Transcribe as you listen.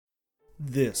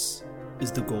This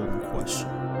is the golden question.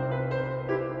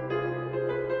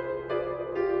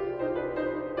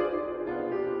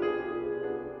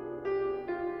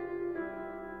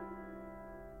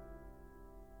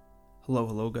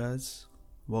 Hello guys.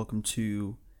 Welcome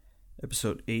to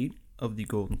episode 8 of the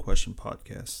Golden Question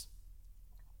podcast.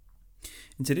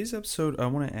 In today's episode, I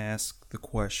want to ask the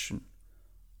question,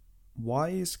 why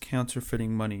is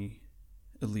counterfeiting money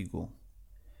illegal?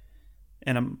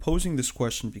 And I'm posing this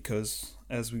question because,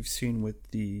 as we've seen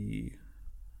with the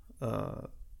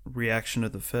reaction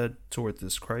of the Fed toward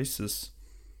this crisis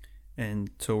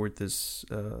and toward this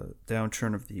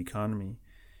downturn of the economy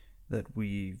that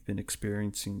we've been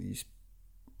experiencing these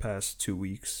past 2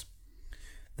 weeks,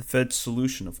 the Fed's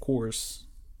solution, of course,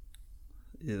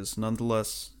 is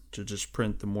nonetheless to just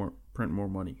print more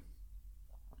money.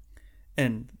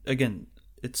 And again,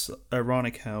 it's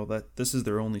ironic how that this is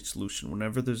their only solution.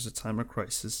 Whenever there's a time of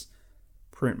crisis,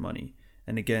 print money.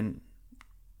 And again,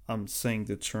 I'm saying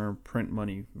the term print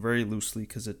money very loosely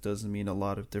because it doesn't mean a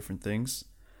lot of different things.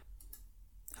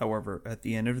 However, at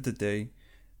the end of the day,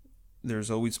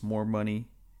 there's always more money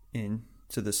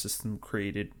into the system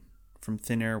created from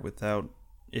thin air without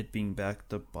it being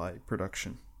backed up by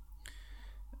production.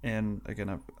 And again,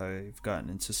 I've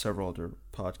gotten into several other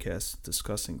podcasts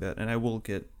discussing that, and I will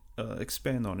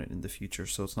expand on it in the future.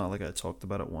 So it's not like I talked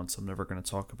about it once, I'm never going to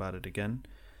talk about it again.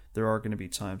 There are going to be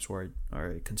times where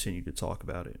I continue to talk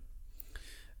about it.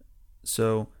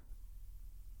 So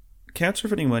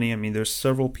counterfeiting money, there's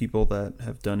several people that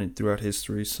have done it throughout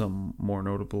history, some more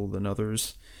notable than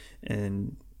others.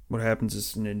 And what happens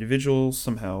is an individual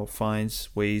somehow finds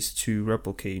ways to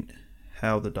replicate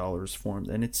how the dollar is formed,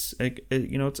 and it's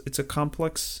a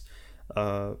complex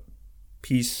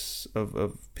piece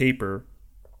of paper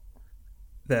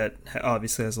that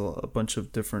obviously has a bunch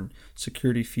of different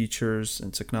security features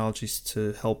and technologies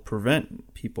to help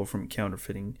prevent people from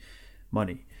counterfeiting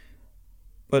money.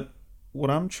 But what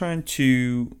I'm trying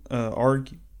to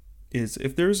argue is,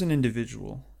 if there's an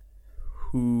individual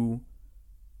who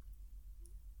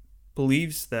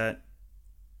believes that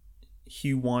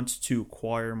he wants to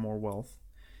acquire more wealth,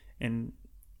 and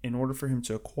in order for him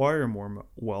to acquire more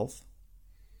wealth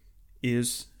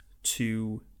is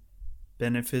to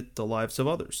benefit the lives of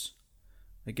others.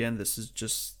 Again, this is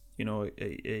just,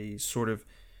 a sort of,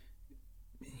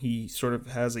 he sort of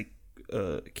has a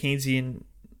Keynesian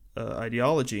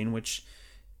ideology in which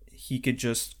he could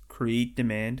just create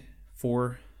demand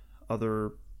for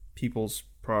other people's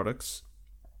products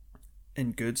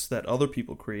and goods that other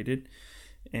people created,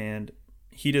 and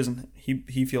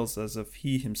he feels as if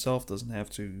he himself doesn't have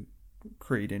to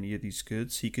create any of these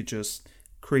goods. He could just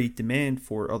create demand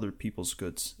for other people's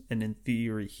goods, and in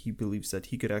theory he believes that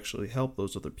he could actually help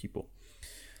those other people.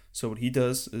 So what he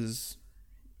does is,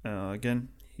 again,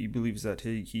 he believes that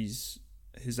his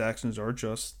actions are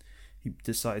just. He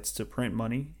decides to print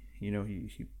money. He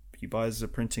buys a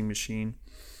printing machine,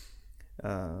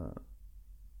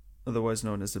 otherwise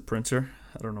known as a printer.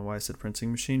 I don't know why I said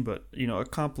printing machine, but a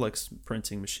complex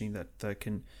printing machine that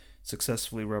can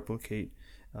successfully replicate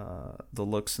the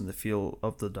looks and the feel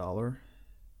of the dollar,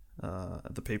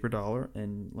 the paper dollar.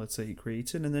 And let's say he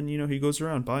creates it, and then he goes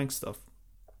around buying stuff.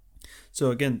 So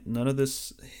again, none of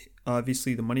this,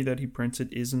 obviously the money that he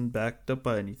printed isn't backed up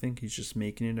by anything. He's just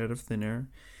making it out of thin air,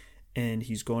 and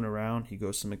he's going around. He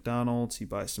goes to McDonald's, he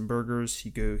buys some burgers, he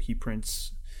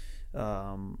prints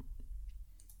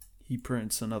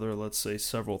another, let's say,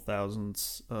 several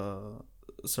thousands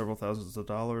of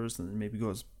dollars, and then maybe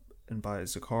goes and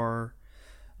buys a car.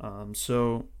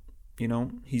 So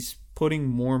he's putting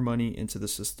more money into the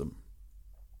system.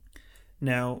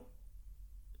 Now,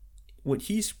 what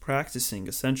he's practicing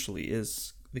essentially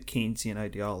is the Keynesian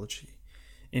ideology,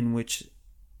 in which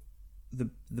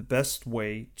the best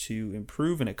way to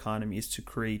improve an economy is to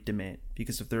create demand.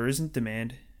 Because if there isn't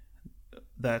demand,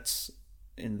 that's,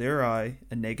 in their eye,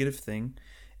 a negative thing,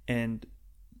 and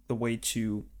the way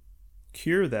to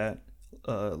cure that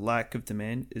lack of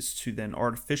demand is to then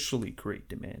artificially create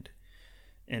demand.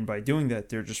 And by doing that,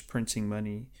 they're just printing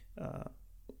money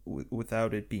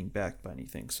without it being backed by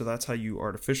anything. So that's how you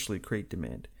artificially create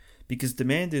demand, because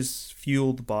demand is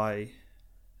fueled by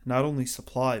not only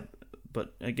supply,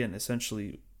 but again,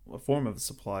 essentially a form of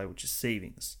supply, which is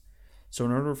savings. So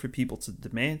in order for people to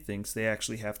demand things, they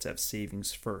actually have to have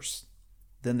savings first.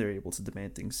 Then they're able to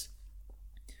demand things.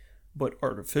 But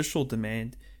artificial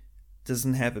demand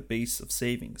doesn't have a base of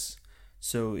savings.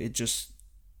 So it's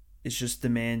just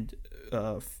demand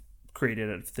created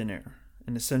out of thin air.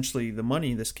 And essentially the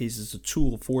money in this case is a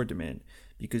tool for demand,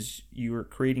 because you are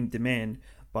creating demand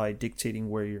by dictating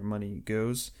where your money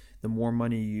goes. the more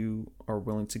money you are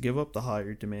willing to give up, the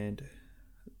higher demand,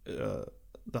 the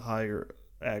higher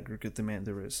aggregate demand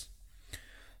there is.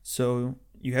 So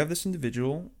you have this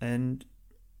individual, and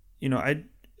a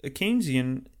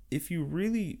Keynesian, if you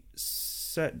really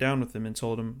sat down with him and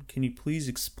told him, can you please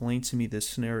explain to me this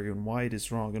scenario and why it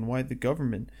is wrong and why the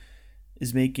government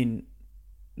is making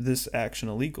this action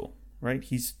illegal, right?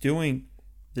 He's doing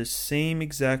the same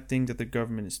exact thing that the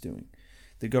government is doing.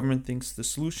 The government thinks the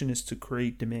solution is to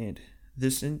create demand.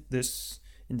 This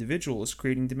individual is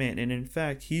creating demand, and in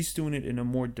fact, he's doing it in a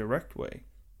more direct way.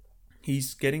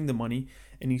 He's getting the money,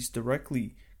 and he's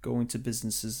directly going to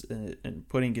businesses and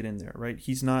putting it in there, right?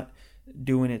 He's not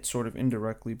doing it sort of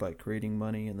indirectly by creating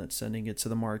money and then sending it to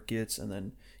the markets and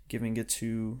then giving it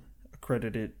to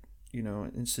accredited,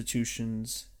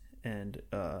 institutions and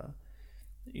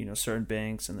certain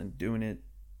banks, and then doing it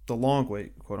the long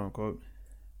way, quote unquote.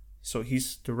 So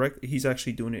he's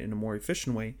actually doing it in a more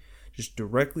efficient way, just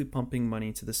directly pumping money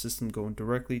into the system, going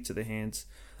directly to the hands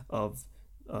of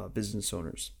business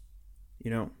owners.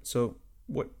 So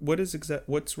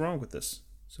what's wrong with this?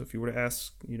 So if you were to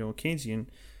ask, a Keynesian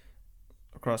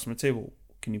across from the table,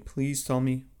 can you please tell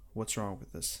me what's wrong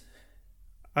with this?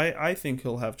 I think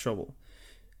he'll have trouble.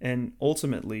 And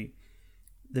ultimately,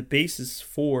 the basis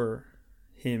for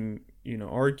him,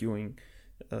 arguing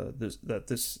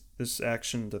this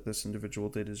action that this individual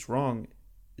did is wrong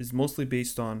is mostly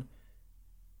based on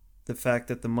the fact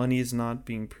that the money is not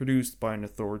being produced by an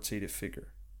authoritative figure,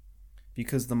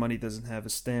 because the money doesn't have a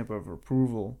stamp of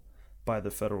approval by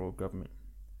the federal government.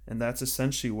 And that's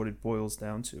essentially what it boils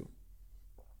down to.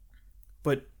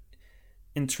 But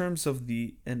in terms of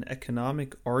an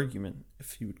economic argument,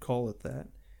 if you would call it that,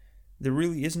 there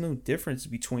really is no difference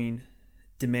between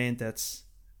demand that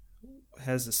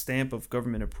has a stamp of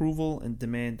government approval and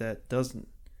demand that doesn't.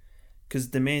 Because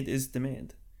demand is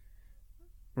demand,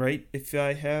 right? If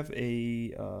I have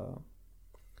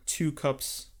two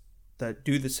cups that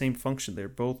do the same function, they're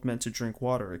both meant to drink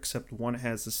water, except one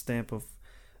has a stamp of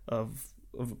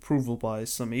approval by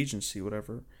some agency,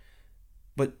 whatever.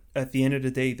 But at the end of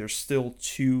the day, there's still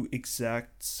two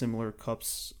exact similar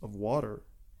cups of water.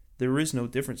 There is no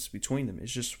difference between them.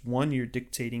 It's just one, you're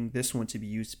dictating this one to be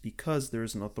used because there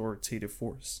is an authoritative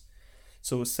force.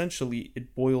 So essentially,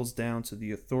 it boils down to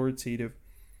the authoritative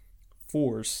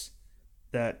force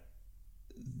that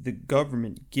the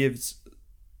government gives,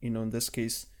 in this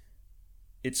case,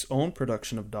 its own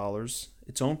production of dollars,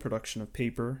 its own production of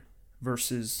paper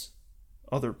versus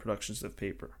other productions of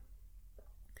paper.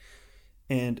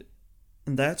 And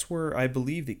that's where I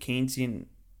believe the Keynesian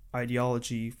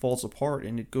ideology falls apart,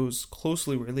 and it goes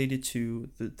closely related to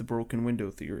the broken window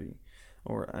theory,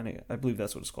 or I believe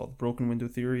that's what it's called, broken window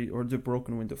theory, or the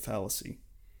broken window fallacy.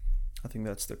 I think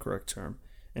that's the correct term.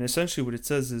 And essentially what it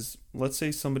says is, let's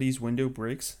say somebody's window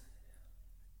breaks.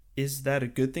 Is that a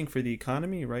good thing for the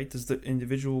economy, right? Does the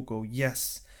individual go,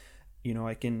 yes,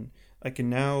 I can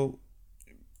now,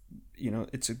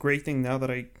 it's a great thing now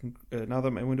that now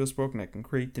that my window's broken, I can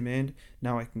create demand.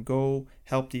 Now I can go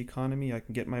help the economy. I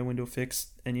can get my window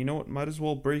fixed, and might as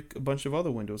well break a bunch of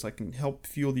other windows. I can help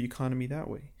fuel the economy that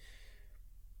way.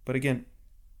 But again,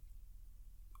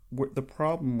 the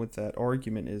problem with that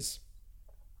argument is,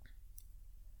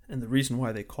 and the reason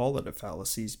why they call it a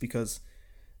fallacy is because,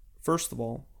 first of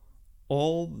all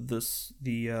the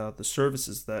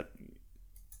services that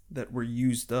were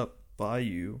used up by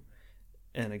you,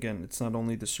 and again, it's not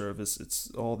only the service,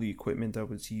 it's all the equipment that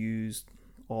was used,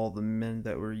 all the men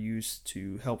that were used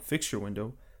to help fix your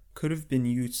window, could have been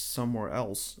used somewhere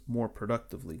else more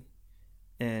productively,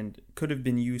 and could have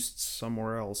been used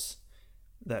somewhere else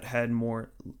that had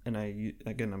more, and I'm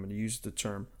going to use the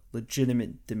term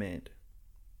legitimate demand.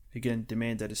 Again,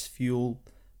 demand that is fueled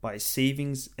by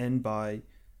savings and by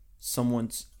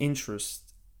someone's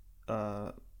interest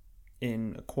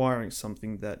in acquiring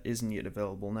something that isn't yet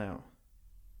available now,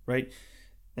 right?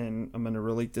 And I'm going to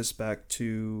relate this back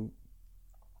to,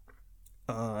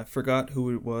 I forgot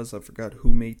who it was, I forgot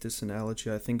who made this analogy,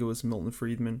 I think it was Milton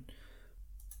Friedman,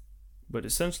 but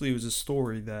essentially it was a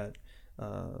story that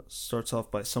starts off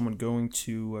by someone going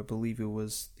to, I believe it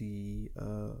was the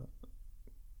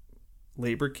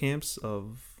labor camps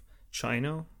of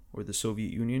China or the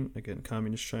Soviet Union, again,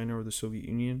 communist China or the Soviet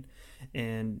Union,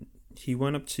 and he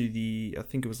went up to I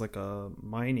think it was like a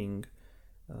mining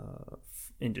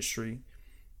industry,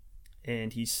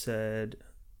 and he said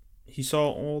he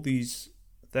saw all these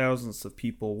thousands of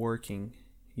people working,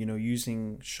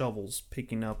 using shovels,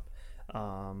 picking up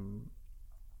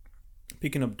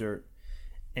dirt,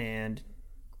 and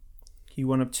he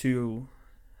went up to,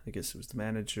 I guess it was the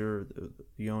manager,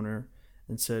 the owner,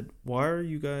 and said, why are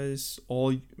you guys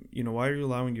all, why are you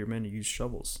allowing your men to use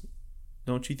shovels?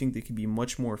 Don't you think they could be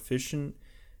much more efficient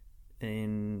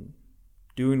in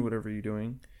doing whatever you're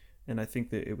doing? And I think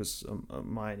that it was a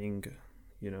mining,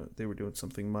 they were doing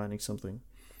something, mining something.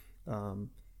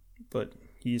 But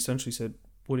he essentially said,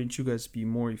 wouldn't you guys be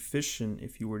more efficient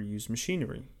if you were to use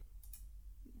machinery?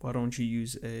 Why don't you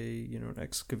use an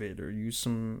excavator, use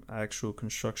some actual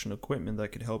construction equipment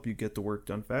that could help you get the work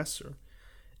done faster?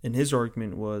 And his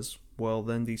argument was, well,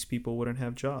 then these people wouldn't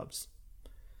have jobs.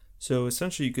 So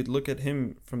essentially you could look at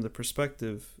him from the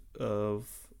perspective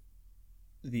of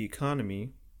the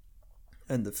economy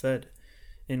and the Fed,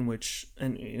 in which,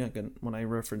 and again, when I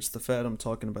reference the Fed, I'm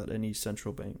talking about any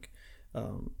central bank.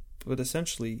 But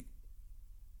essentially,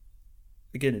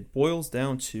 again, it boils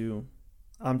down to,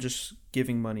 I'm just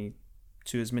giving money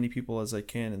to as many people as I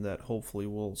can, and that hopefully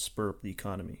will spur up the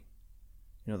economy.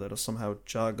 That'll somehow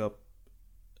jog up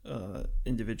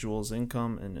individuals'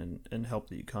 income and help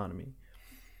the economy.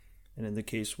 And in the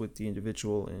case with the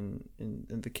individual in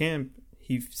the camp,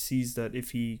 he sees that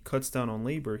if he cuts down on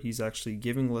labor, he's actually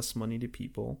giving less money to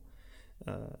people,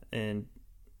 and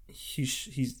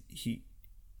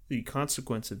the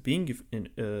consequence of being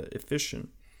efficient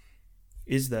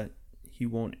is that he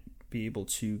won't be able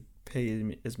to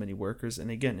pay as many workers.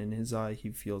 And again, in his eye,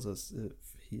 he feels as if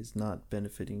he is not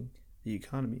benefiting the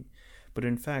economy. But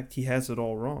in fact, he has it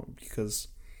all wrong, because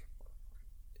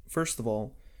first of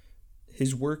all,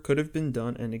 his work could have been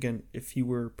done. And again, if he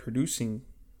were producing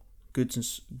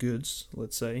goods,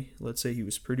 let's say he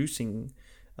was producing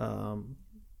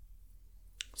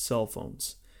cell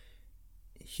phones,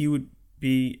 he would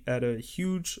be at a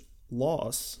huge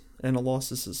loss, and a loss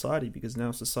to society, because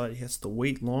now society has to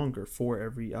wait longer for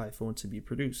every iPhone to be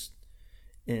produced.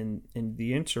 And in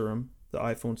the interim, the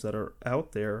iPhones that are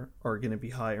out there are going to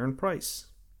be higher in price.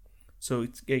 So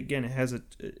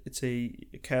it's a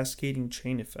cascading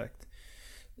chain effect.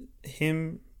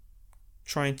 Him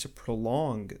trying to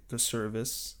prolong the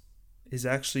service is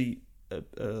actually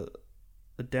a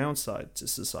downside to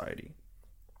society.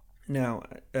 Now,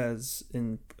 as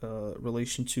in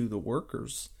relation to the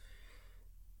workers,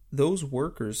 those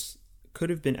workers could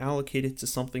have been allocated to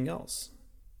something else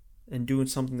and doing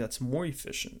something that's more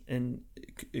efficient, and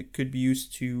it could be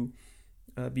used to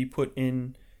be put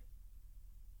in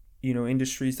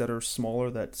industries that are smaller,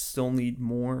 that still need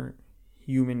more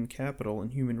human capital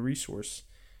and human resource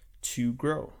to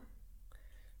grow.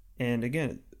 And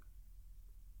again,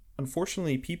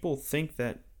 unfortunately, people think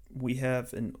that we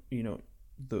have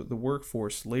the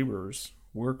workforce,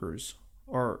 workers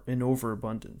are in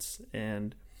overabundance,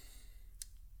 and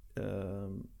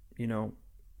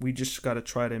we just got to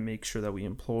try to make sure that we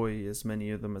employ as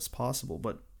many of them as possible.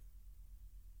 But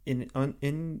in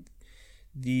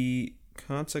the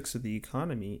context of the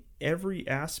economy, every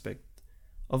aspect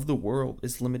of the world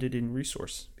is limited in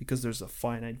resource, because there's a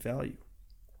finite value,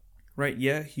 right?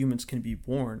 Yeah, humans can be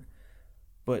born,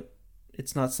 but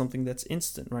it's not something that's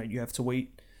instant, right? You have to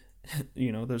wait.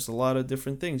 There's a lot of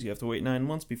different things. You have to wait 9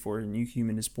 months before a new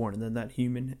human is born, and then that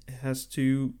human has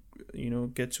to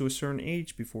get to a certain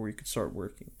age before he could start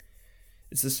working.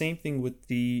 It's the same thing with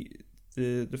the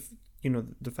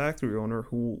factory owner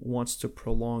who wants to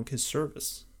prolong his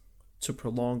service, to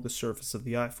prolong the service of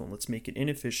the iPhone. Let's make it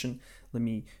inefficient. Let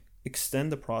me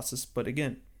extend the process. But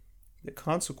again, the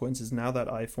consequence is now that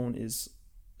iPhone is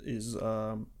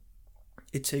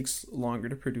it takes longer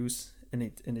to produce, and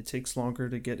it takes longer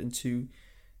to get into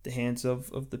the hands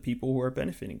of the people who are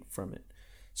benefiting from it.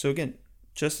 So again,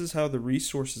 just as how the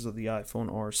resources of the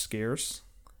iPhone are scarce,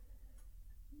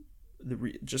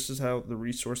 just as how the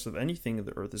resource of anything of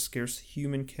the earth is scarce,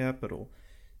 human capital,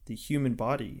 the human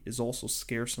body, is also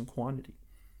scarce in quantity.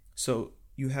 So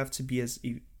you have to be as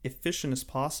efficient as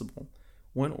possible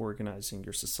when organizing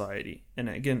your society. And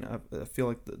again, I feel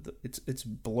like it's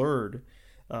blurred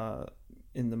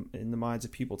in the minds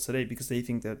of people today, because they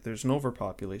think that there's an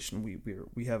overpopulation.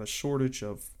 We have a shortage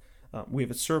of we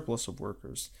have a surplus of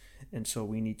workers, and so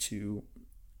we need to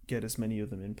get as many of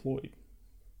them employed.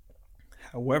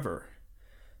 However,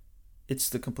 it's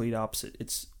the complete opposite.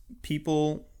 It's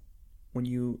people, when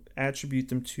you attribute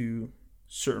them to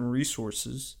certain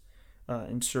resources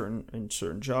in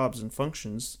certain jobs and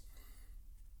functions,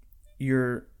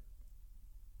 you're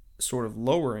sort of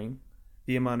lowering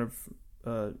the amount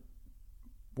of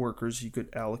workers you could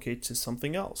allocate to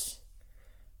something else,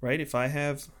 right? If I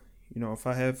have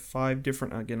 5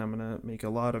 different, again, I'm going to make a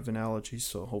lot of analogies,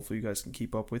 so hopefully you guys can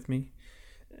keep up with me.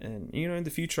 And, in the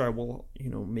future, I will,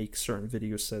 make certain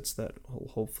video sets that will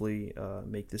hopefully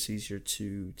make this easier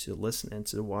to listen and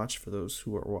to watch for those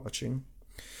who are watching.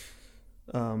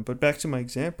 But back to my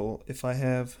example, if I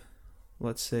have,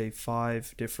 let's say,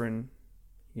 5 different,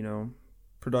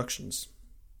 productions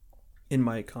in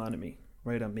my economy,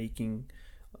 right? I'm making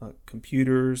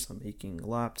computers, I'm making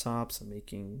laptops, I'm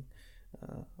making,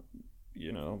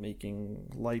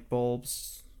 making light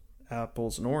bulbs,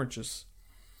 apples and oranges,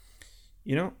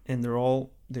 and they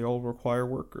all require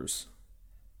workers.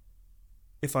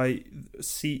 If I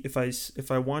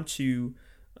want to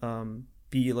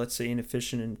be, let's say,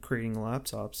 inefficient in creating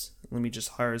laptops, let me just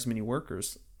hire as many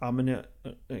workers. I'm gonna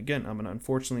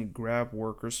unfortunately grab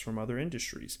workers from other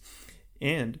industries,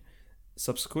 and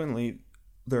subsequently,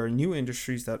 there are new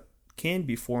industries that can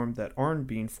be formed that aren't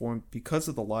being formed because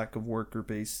of the lack of worker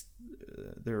base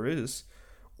there is,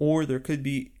 or there could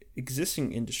be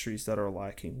existing industries that are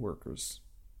lacking workers.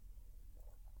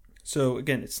 So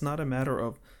again, it's not a matter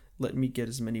of let me get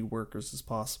as many workers as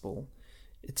possible.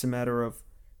 It's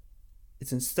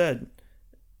instead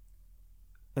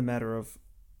a matter of,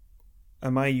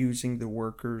 am I using the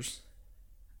workers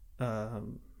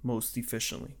most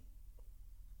efficiently?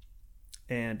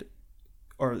 And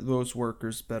are those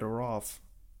workers better off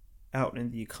out in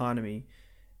the economy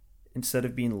instead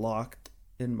of being locked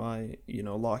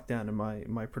down in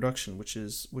my production,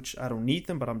 which I don't need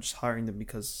them, but I'm just hiring them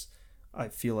because I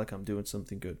feel like I'm doing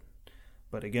something good.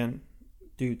 But again,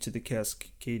 due to the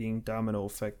cascading domino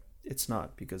effect, it's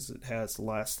not, because it has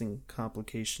lasting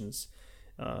complications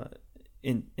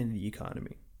in the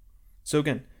economy. So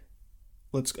again,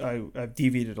 I've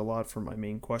deviated a lot from my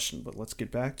main question, but let's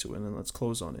get back to it and then let's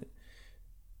close on it.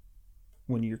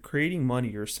 When you're creating money,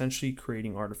 you're essentially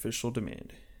creating artificial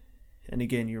demand. And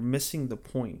again, you're missing the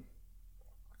point.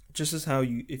 Just as how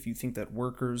if you think that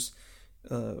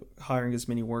hiring as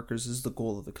many workers is the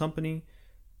goal of the company,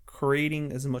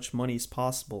 creating as much money as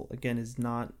possible, again, is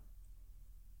not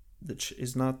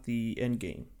the end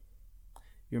game.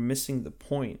 You're missing the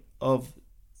point of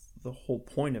the whole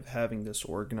point of having this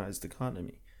organized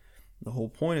economy. The whole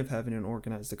point of having an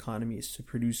organized economy is to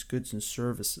produce goods and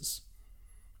services,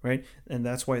 right? And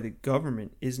that's why the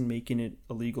government isn't making it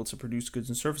illegal to produce goods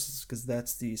and services, because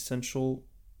that's the essential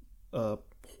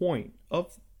point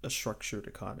of a structured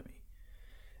economy.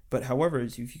 But however,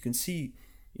 if you can see,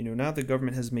 now the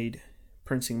government has made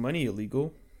printing money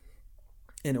illegal,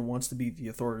 and it wants to be the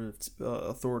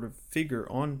authoritative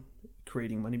figure on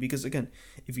creating money. Because again,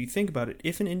 if you think about it,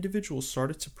 if an individual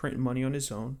started to print money on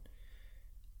his own,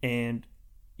 and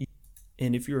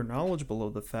if you're knowledgeable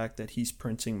of the fact that he's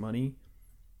printing money,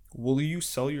 will you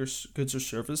sell your goods or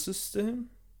services to him?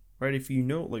 Right? If you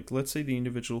know, like, let's say the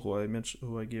individual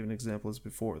who I gave an example as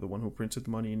before, the one who printed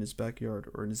money in his backyard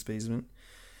or in his basement,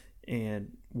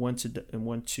 and went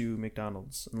to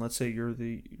McDonald's, and let's say you're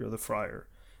the fryer.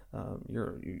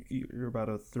 You're about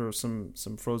to throw some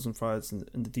frozen fries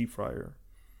in the deep fryer.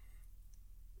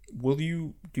 Will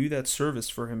you do that service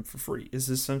for him for free? Is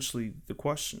essentially the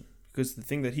question, because the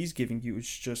thing that he's giving you is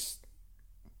just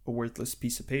a worthless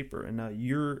piece of paper, and now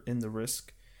you're in the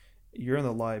risk, you're in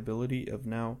the liability of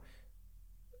now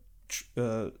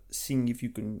seeing if you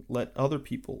can let other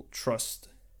people trust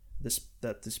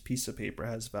that this piece of paper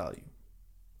has value.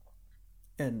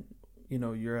 And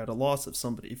you're at a loss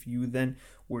if you then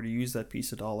were to use that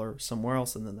piece of dollar somewhere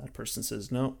else, and then that person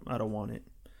says, no, I don't want it.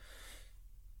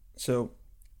 So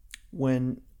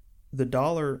when the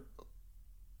dollar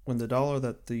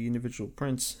that the individual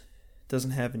prints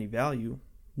doesn't have any value,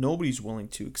 nobody's willing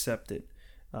to accept it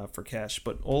for cash.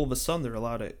 But all of a sudden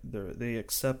they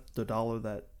accept the dollar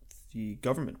that the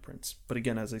government prints. But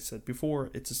again, as I said before,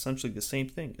 it's essentially the same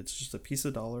thing. It's just a piece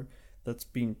of dollar that's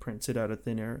being printed out of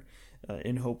thin air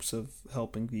in hopes of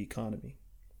helping the economy.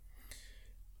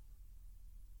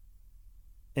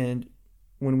 And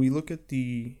when we look at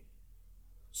the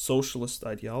socialist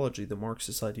ideology, the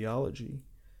Marxist ideology,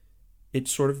 it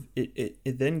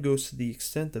then goes to the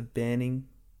extent of banning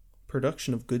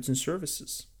production of goods and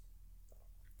services.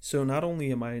 So not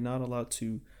only am I not allowed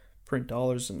to print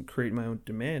dollars and create my own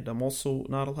demand, I'm also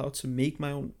not allowed to make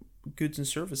my own goods and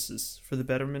services for the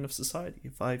betterment of society.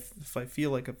 If I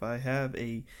feel like if I have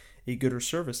a good or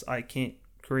service, I can't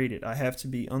create it. I have to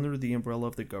be under the umbrella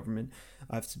of the government.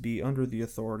 I have to be under the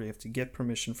authority. I have to get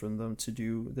permission from them to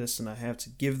do this, and I have to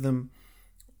give them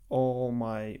all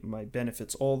my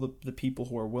benefits, all the people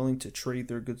who are willing to trade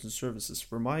their goods and services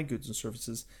for my goods and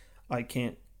services. I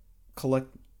can't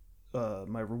collect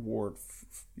my reward,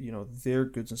 their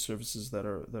goods and services that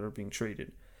are being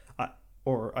traded.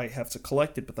 Or I have to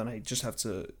collect it, but then I just have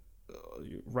to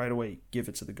right away give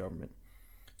it to the government.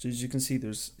 So as you can see,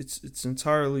 it's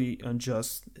entirely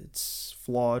unjust. It's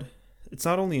flawed. It's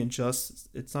not only unjust.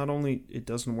 It's not only it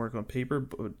doesn't work on paper,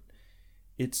 but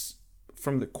it's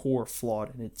from the core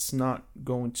flawed, and it's not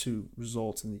going to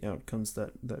result in the outcomes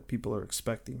that people are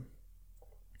expecting.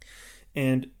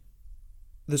 And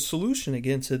the solution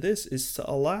again to this is to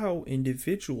allow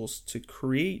individuals to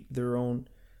create their own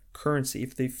currency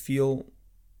if they feel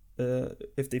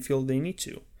they need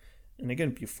to. And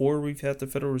again, before we've had the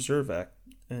Federal Reserve Act,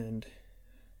 and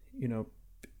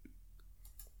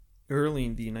early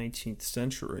in the 19th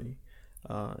century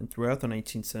and throughout the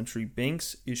 19th century,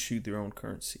 banks issued their own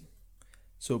currency.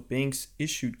 So banks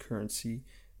issued currency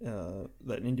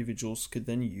that individuals could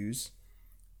then use,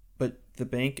 but the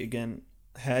bank again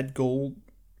had gold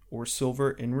or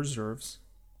silver in reserves.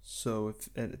 So if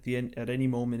at any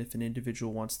moment, if an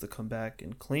individual wants to come back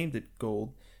and claim that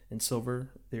gold and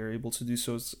silver, they're able to do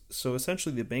so. So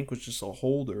essentially, the bank was just a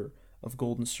holder of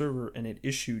gold and silver, and it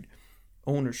issued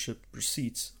ownership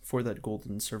receipts for that gold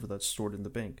and silver that's stored in the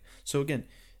bank. So again,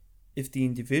 if the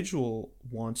individual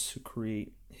wants to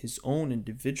create his own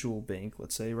individual bank,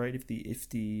 let's say, right, if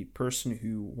the person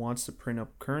who wants to print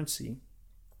up currency,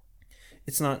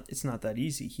 it's not that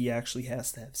easy. He actually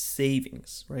has to have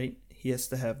savings, right? He has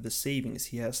to have the savings.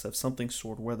 He has to have something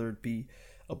stored, whether it be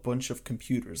a bunch of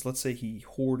computers. Let's say he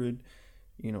hoarded,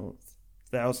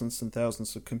 thousands and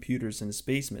thousands of computers in his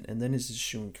basement, and then is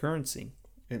issuing currency.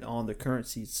 And on the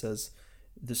currency, it says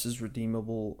this is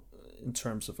redeemable in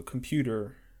terms of a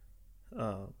computer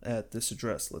at this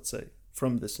address, let's say,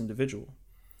 from this individual.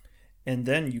 And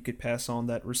then you could pass on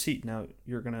that receipt. Now,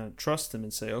 you're going to trust him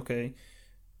and say, okay,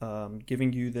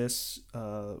 giving you this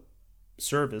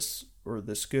service or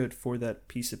this good for that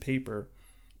piece of paper,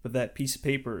 but that piece of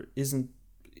paper isn't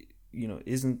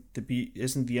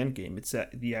the end game. It's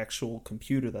the actual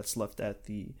computer that's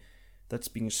that's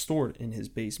being stored in his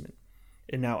basement.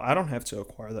 And now I don't have to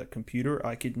acquire that computer.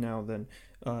 I could now then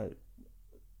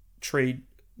trade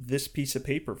this piece of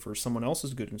paper for someone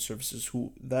else's goods and services,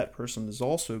 who that person is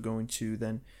also going to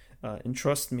then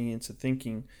entrust me into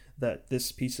thinking that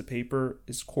this piece of paper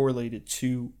is correlated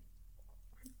to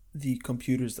the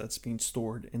computers that's being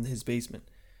stored in his basement.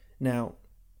 Now,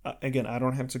 again, I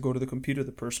don't have to go to the computer.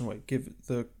 The person I give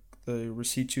the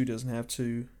receipt to doesn't have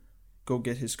to go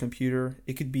get his computer.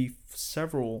 It could be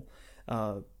several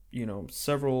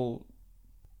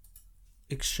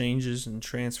exchanges and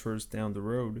transfers down the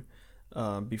road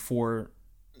before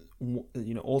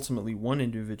ultimately one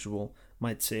individual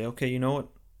might say, okay, you know what,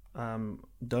 I'm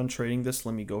done trading this,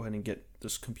 let me go ahead and get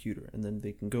this computer. And then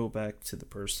they can go back to the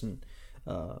person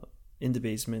in the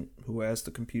basement who has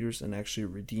the computers and actually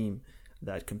redeem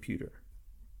that computer.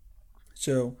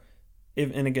 So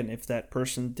if that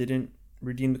person didn't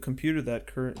redeem the computer,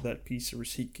 that piece of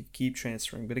receipt could keep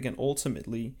transferring. But again,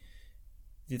 ultimately,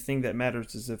 the thing that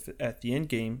matters is if at the end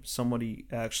game somebody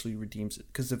actually redeems it.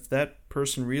 Because if that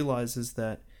person realizes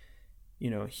that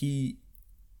he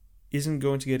isn't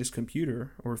going to get his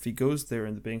computer, or if he goes there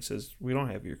and the bank says, we don't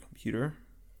have your computer,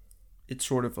 it's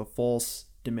sort of a false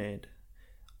demand.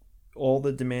 All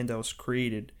the demand that was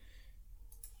created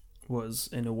was,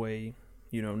 in a way,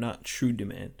 not true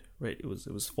demand, right? It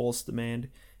was false demand,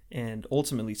 and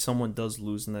ultimately someone does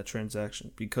lose in that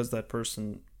transaction because that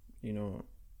person,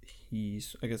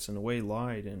 he's, I guess, in a way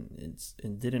lied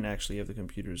and didn't actually have the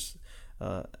computers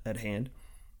at hand.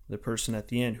 The person at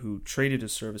the end who traded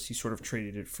his service, he sort of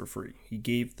traded it for free. He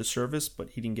gave the service,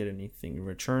 but he didn't get anything in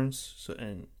returns. So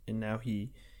and now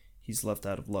he's left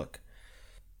out of luck.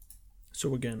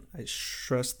 So again, I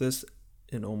stress this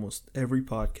in almost every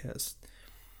podcast.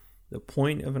 The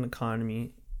point of an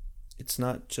economy, it's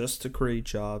not just to create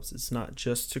jobs. It's not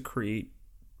just to create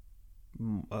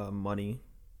money,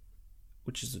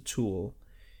 which is a tool.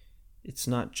 It's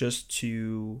not just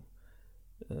to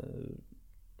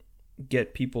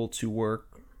get people to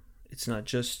work. It's not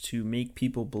just to make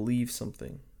people believe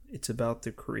something. It's about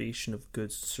the creation of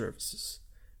goods and services.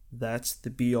 That's the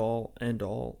be-all,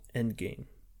 end-all, end game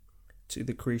to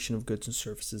the creation of goods and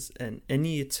services. And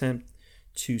any attempt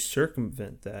to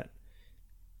circumvent that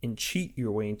and cheat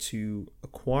your way into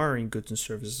acquiring goods and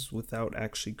services without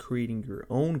actually creating your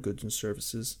own goods and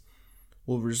services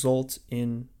will result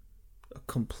in a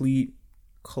complete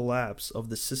collapse of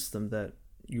the system that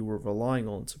you were relying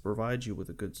on to provide you with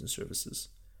the goods and services.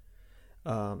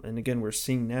 And again, we're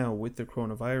seeing now with the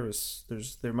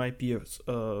coronavirus, there might be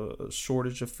a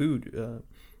shortage of food.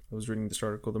 I was reading this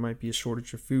article. There might be a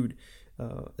shortage of food,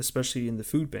 especially in the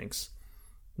food banks.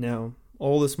 Now,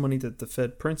 all this money that the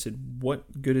Fed printed,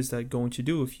 what good is that going to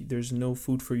do if there's no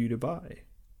food for you to buy?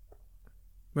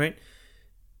 Right?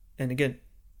 And again,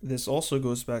 this also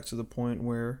goes back to the point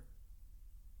where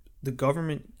the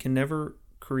government can never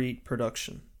create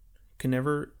production, can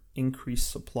never increase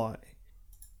supply.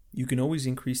 you can always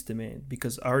increase demand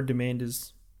because our demand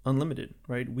is unlimited,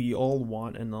 right? We all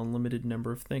want an unlimited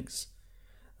number of things.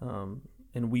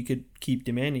 And we could keep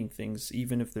demanding things.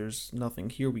 Even if there's nothing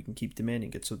here, we can keep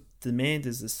demanding it. So demand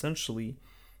is essentially,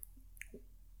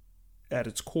 at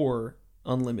its core,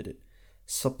 unlimited.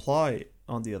 Supply,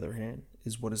 on the other hand,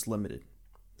 is what is limited.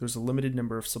 There's a limited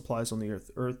number of supplies on the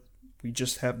Earth. We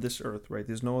just have this Earth, right?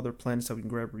 There's no other planets that we can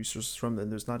grab resources from,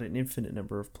 and there's not an infinite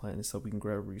number of planets that we can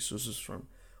grab resources from.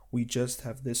 We just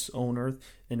have this own Earth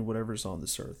and whatever's on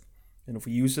this Earth. And if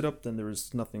we use it up, then there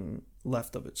is nothing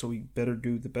left of it. So we better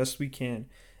do the best we can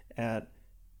at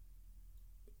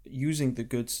using the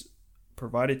goods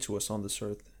provided to us on this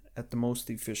Earth at the most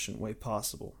efficient way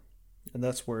possible. And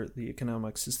that's where the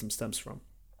economic system stems from.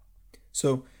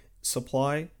 So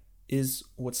supply is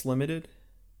what's limited.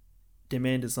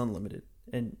 Demand is unlimited.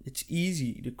 And it's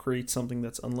easy to create something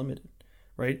that's unlimited,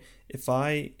 right? If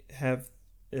I have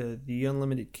the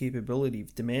unlimited capability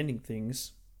of demanding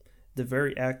things, the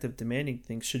very act of demanding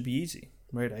things should be easy,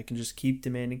 right? I can just keep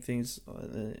demanding things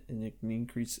and it can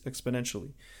increase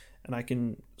exponentially. And I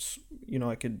can,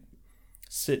 I could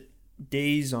sit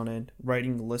days on end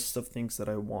writing lists of things that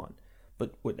I want.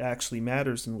 But what actually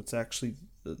matters and what's actually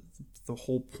the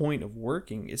whole point of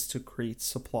working is to create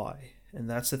supply. And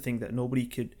that's the thing that nobody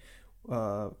could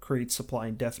create supply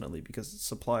indefinitely, because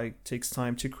supply takes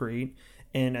time to create.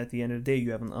 And at the end of the day,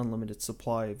 you have an unlimited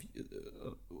supply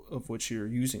of which you're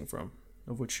using from,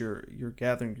 of which you're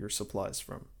gathering your supplies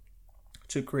from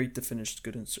to create the finished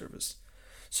good and service.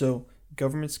 So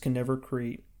governments can never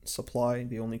create supply,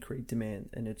 they only create demand.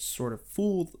 And it's sort of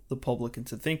fooled the public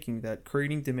into thinking that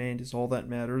creating demand is all that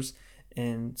matters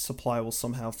and supply will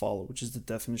somehow follow, which is the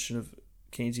definition of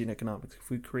Keynesian economics. If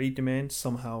we create demand,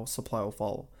 somehow supply will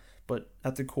follow. But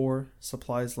at the core,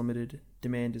 supply is limited,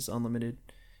 demand is unlimited.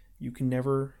 You can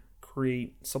never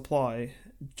create supply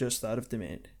just out of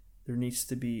demand. There needs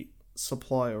to be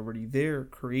supply already there,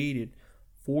 created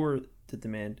for the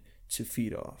demand to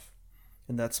feed off.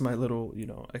 And that's my little,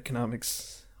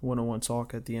 economics 101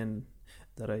 talk at the end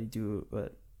that I do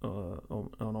on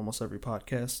almost every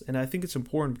podcast. And I think it's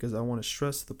important because I want to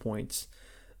stress the points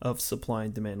of supply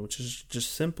and demand, which is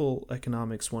just simple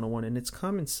economics 101, and it's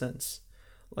common sense.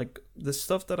 Like, the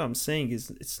stuff that I'm saying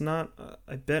it's not,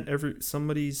 I bet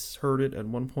somebody's heard it at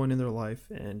one point in their life,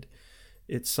 and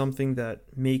it's something that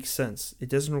makes sense. It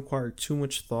doesn't require too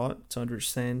much thought to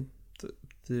understand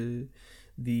the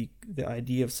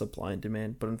idea of supply and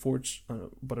demand, but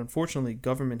unfortunately,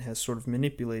 government has sort of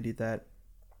manipulated that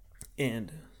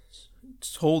and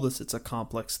told us it's a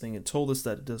complex thing and told us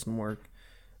that it doesn't work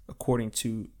according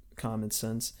to common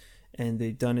sense. And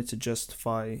they've done it to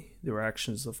justify their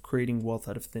actions of creating wealth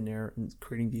out of thin air and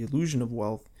creating the illusion of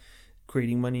wealth,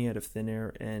 creating money out of thin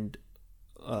air, and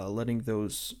letting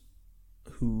those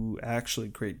who actually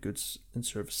create goods and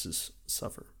services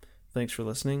suffer. Thanks for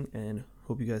listening, and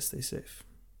hope you guys stay safe.